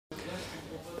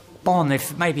Bon,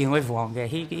 if maybe lived longer,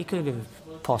 he could have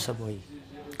possibly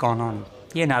gone on,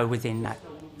 you know, within that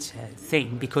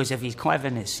thing because of his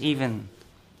cleverness. Even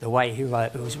the way he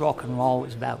wrote, it was rock and roll, it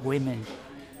was about women,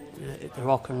 the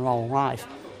rock and roll life.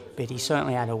 But he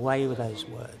certainly had a way with those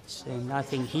words, and I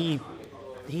think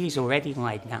he's already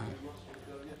laid down,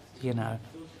 you know,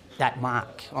 that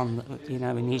mark on, you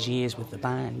know, in his years with the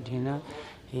band, you know.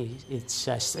 It's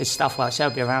stuff like that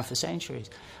will be around for centuries.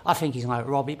 I think he's like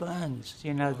Robbie Burns,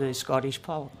 you know, the Scottish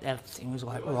poet. Everything was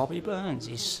like Robbie Burns,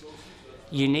 his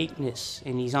uniqueness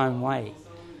in his own way.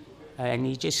 And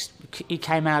he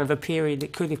came out of a period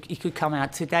that he could come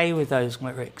out today with those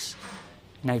lyrics.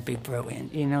 And they'd be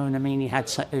brilliant, you know what I mean? He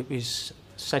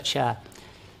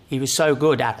was so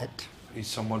good at it. He's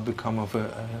somewhat become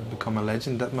a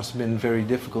legend. That must have been very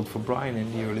difficult for Brian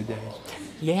in the early days.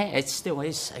 Yeah, it still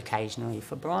is occasionally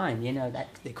for Brian, you know, that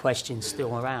the question's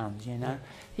still around, you know.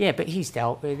 Yeah, but he's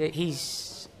dealt with it.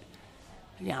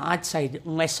 I'd say that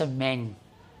lesser men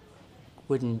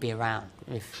wouldn't be around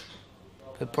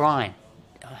but Brian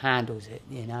handles it,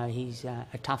 you know. He's a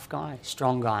tough guy,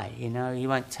 strong guy, you know. He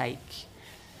won't take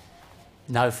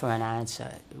no for an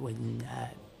answer when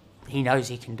he knows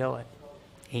he can do it.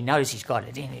 He knows he's got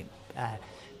it in him.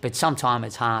 But sometimes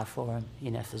it's hard for him, you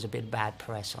know, if there's a bit of bad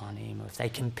press on him, or if they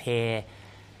compare,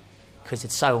 because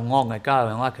it's so long ago,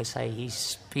 and like I say,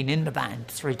 he's been in the band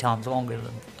 3 times longer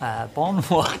than Bon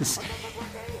was.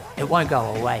 It won't go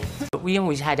away. But we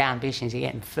always had ambitions of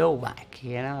getting Phil back,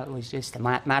 you know. It was just a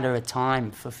matter of time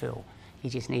for Phil. He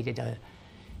just needed a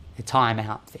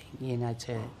time-out thing, you know,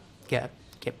 to get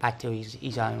back to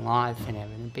his own life and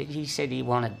everything. But he said he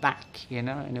wanted back, you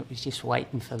know, and it was just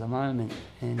waiting for the moment.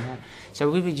 And so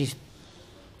we were just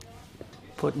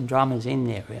putting drummers in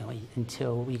there, really,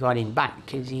 until we got him back,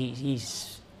 because he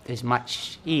is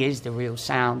the real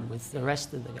sound with the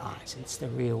rest of the guys. It's the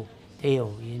real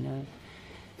deal, you know.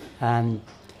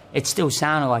 It still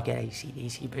sounded like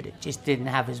AC/DC, but it just didn't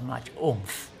have as much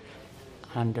oomph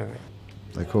under it.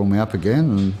 They call me up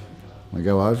again, and we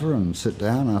go over and sit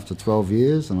down after 12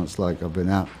 years, and it's like I've been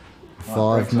out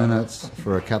 5 minutes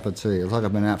for a cup of tea. It's like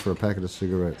I've been out for a packet of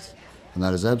cigarettes. And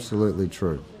that is absolutely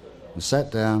true. I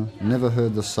sat down, never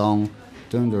heard the song,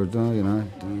 dun dun dun, you know,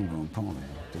 dun, dun, dun,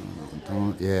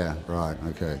 dun. Yeah, right,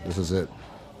 okay, this is it.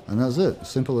 And that's it,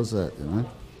 simple as that, you know.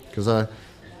 Because I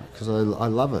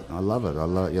love it,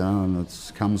 you know, and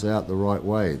it comes out the right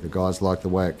way. The guys like the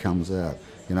way it comes out.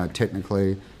 You know,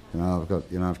 technically,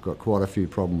 I've got quite a few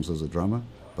problems as a drummer,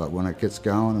 but when it gets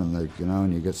going and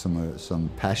you get some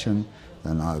passion,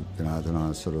 then I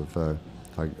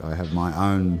have my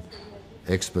own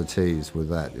expertise with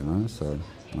that, you know. So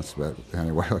that's about the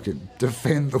only way I could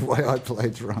defend the way I play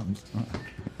drums.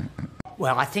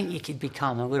 Well, I think you could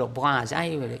become a little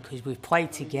blasé with it because we've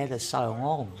played together so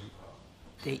long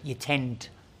that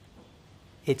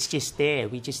it's just there.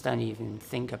 We just don't even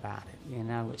think about it, you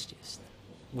know.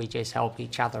 We just help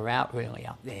each other out really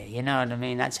up there, you know what I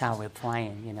mean? That's how we're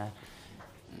playing, you know.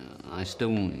 I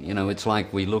still, you know, it's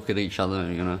like we look at each other,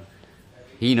 you know.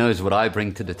 He knows what I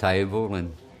bring to the table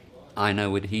and I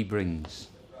know what he brings,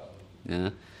 you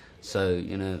know. So,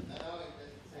 you know,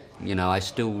 I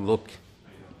still look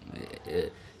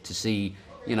to see,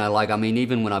 you know, like, I mean,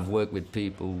 even when I've worked with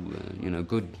people, you know,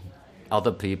 good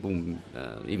other people,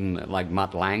 even like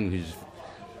Mutt Lange, who's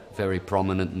very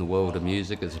prominent in the world of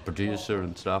music as a producer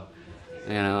and stuff.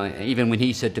 You know, even when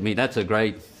he said to me, "That's a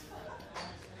great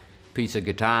piece of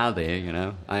guitar there," you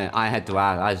know, I had to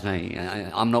ask. I was saying,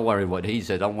 I'm not worried what he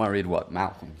said. I'm worried what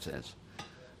Malcolm says.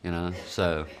 You know,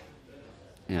 so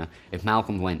you know, if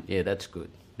Malcolm went, "Yeah, that's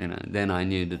good," you know, then I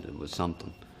knew that it was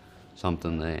something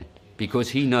there, because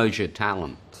he knows your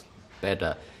talent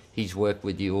better. He's worked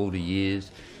with you all the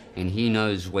years, and he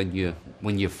knows when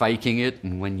you're faking it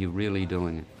and when you're really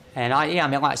doing it. And I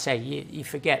mean, like I say, you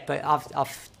forget, but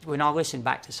when I listen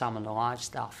back to some of the live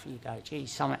stuff, you go,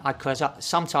 geez, because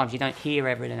sometimes you don't hear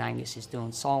everything Angus is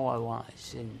doing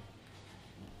solo-wise, and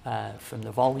from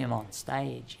the volume on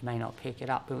stage, you may not pick it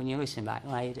up, but when you listen back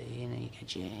later, you know, you go,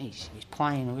 geez, he's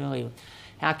playing really,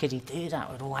 how could he do that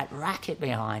with all that racket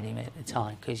behind him at the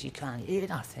time, because you can't hear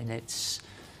nothing.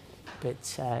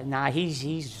 No,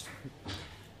 he's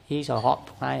a hot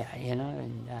player, you know,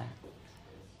 and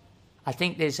I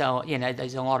think there's a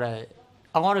lot of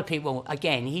people.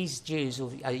 Again, his dues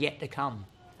are yet to come.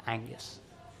 Angus,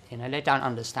 you know, they don't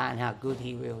understand how good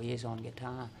he really is on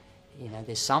guitar. You know,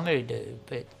 there's some who do,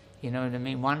 but you know what I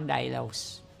mean. One day they'll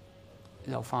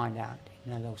find out.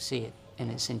 You know, they'll see it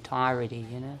in its entirety.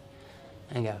 You know,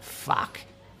 and go, fuck,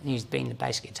 he's been the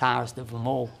best guitarist of them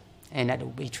all, and that'll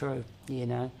be true. You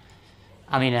know,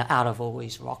 I mean, out of all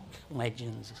these rock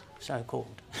legends, so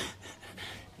called.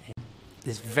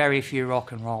 there's very few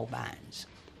rock and roll bands.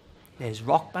 There's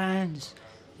rock bands,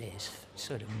 there's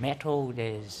sort of metal,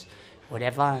 there's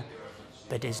whatever,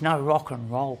 but there's no rock and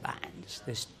roll bands.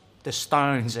 There's the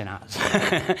Stones in us.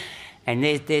 And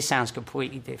their sound's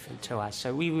completely different to us.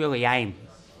 So we really aim,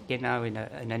 you know, in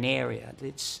an area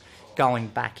that's going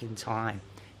back in time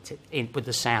with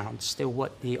the sound, still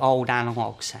what the old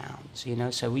analog sounds, you know.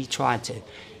 So we try to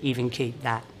even keep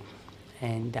that.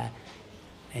 And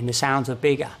the sounds are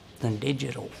bigger than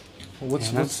digital. Well,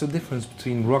 what's the difference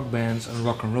between rock bands and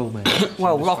rock and roll bands?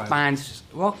 Well, rock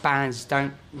bands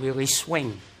don't really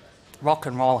swing. Rock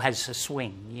and roll has a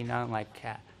swing, you know, like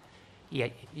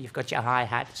you've got your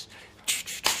hi-hats.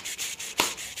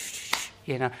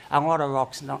 You know, a lot of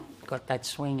rock's not got that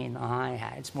swing in the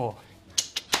hi-hat. It's more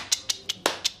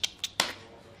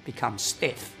becomes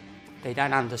stiff. They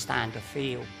don't understand the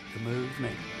feel, the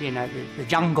movement, you know, the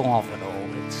jungle of it all.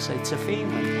 It's a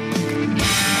feeling.